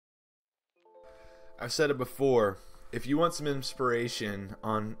I've said it before. If you want some inspiration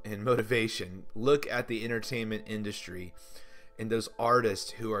on and motivation, look at the entertainment industry and those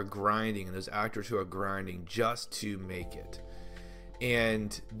artists who are grinding and those actors who are grinding just to make it.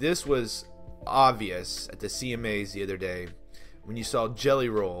 And this was obvious at the CMAs the other day when you saw Jelly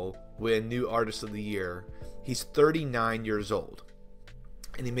Roll win New Artist of the Year. He's 39 years old,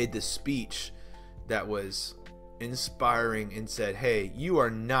 and he made this speech that was inspiring and said, hey, you are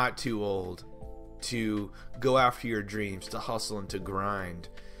not too old to go after your dreams, to hustle and to grind.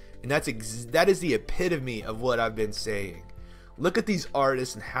 And that is the epitome of what I've been saying. Look at these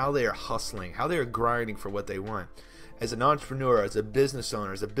artists and how they are hustling, how they are grinding for what they want. As an entrepreneur, as a business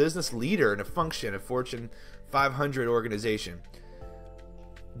owner, as a business leader in a function, a Fortune 500 organization,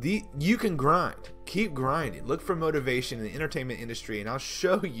 you can grind. Keep grinding. Look for motivation in the entertainment industry, and I'll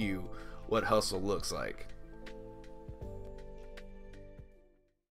show you what hustle looks like.